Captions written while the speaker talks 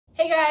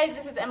guys,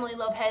 this is Emily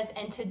Lopez,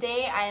 and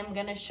today I am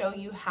going to show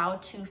you how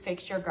to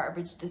fix your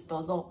garbage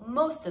disposal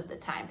most of the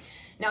time.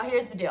 Now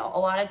here's the deal, a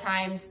lot of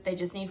times they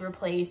just need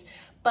replaced,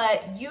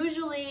 but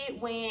usually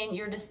when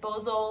your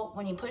disposal,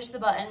 when you push the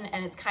button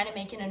and it's kind of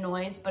making a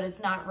noise but it's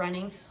not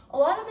running, a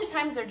lot of the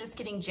times they're just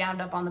getting jammed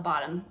up on the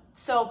bottom.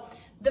 So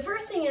the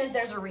first thing is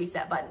there's a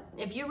reset button.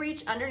 If you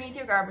reach underneath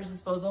your garbage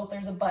disposal,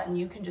 there's a button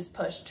you can just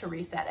push to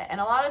reset it, and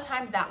a lot of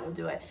times that will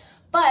do it.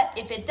 But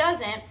if it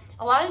doesn't,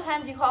 a lot of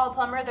times you call a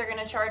plumber, they're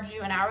gonna charge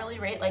you an hourly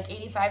rate, like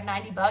 85,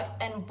 90 bucks.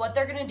 And what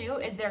they're gonna do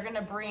is they're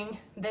gonna bring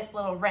this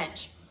little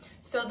wrench.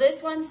 So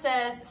this one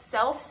says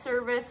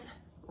self-service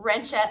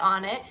wrenchette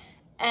on it,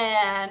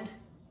 and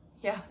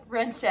yeah,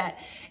 wrenchette,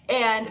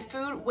 and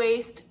food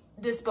waste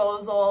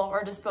disposal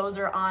or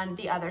disposer on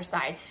the other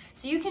side.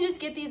 So you can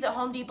just get these at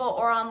Home Depot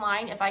or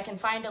online. If I can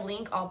find a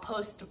link, I'll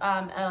post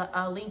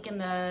a link in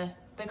the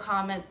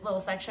comment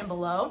little section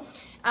below.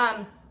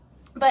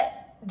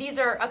 But these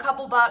are a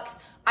couple bucks.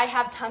 I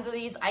have tons of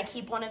these. I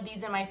keep one of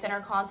these in my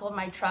center console of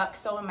my truck,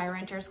 so when my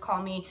renters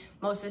call me,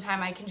 most of the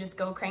time I can just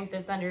go crank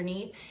this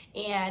underneath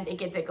and it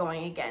gets it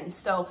going again.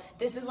 So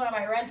this is one of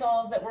my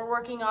rentals that we're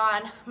working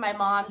on. My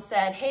mom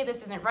said, hey,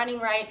 this isn't running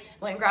right.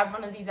 Went and grabbed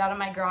one of these out of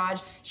my garage.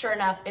 Sure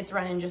enough, it's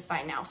running just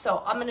fine now.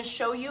 So I'm gonna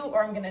show you,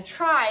 or I'm gonna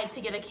try to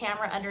get a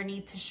camera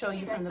underneath to show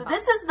you from the bottom. So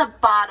this is the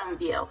bottom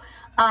view.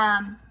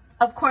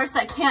 Of course,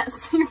 I can't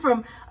see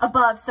from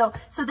above. So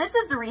this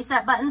is the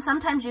reset button.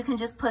 Sometimes you can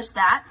just push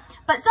that,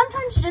 but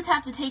sometimes you just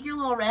have to take your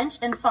little wrench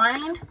and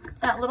find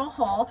that little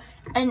hole.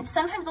 And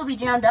sometimes they'll be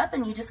jammed up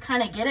and you just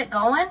kind of get it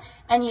going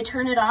and you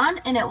turn it on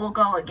and it will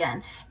go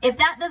again. If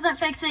that doesn't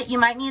fix it, you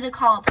might need to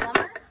call a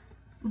plumber.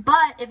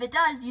 But if it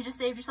does, you just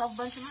saved yourself a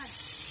bunch of money.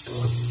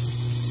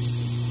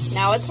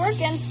 Now it's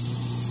working.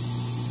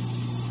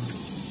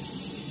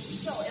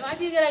 So it might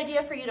be a good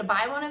idea for you to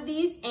buy one of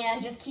these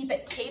and just keep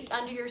it taped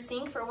under your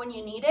sink for when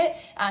you need it.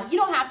 You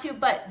don't have to,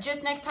 but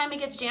just next time it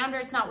gets jammed or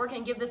it's not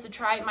working, give this a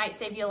try. It might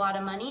save you a lot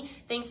of money.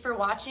 Thanks for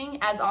watching.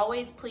 As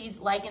always, please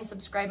like and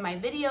subscribe my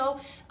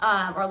video,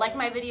 or like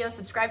my video,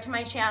 subscribe to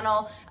my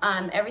channel.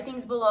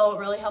 Everything's below. It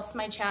really helps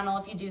my channel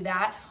if you do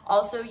that.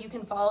 Also, you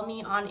can follow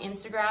me on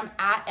Instagram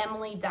at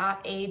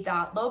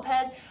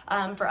emily.a.lopez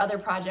for other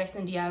projects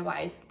and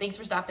DIYs. Thanks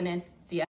for stopping in.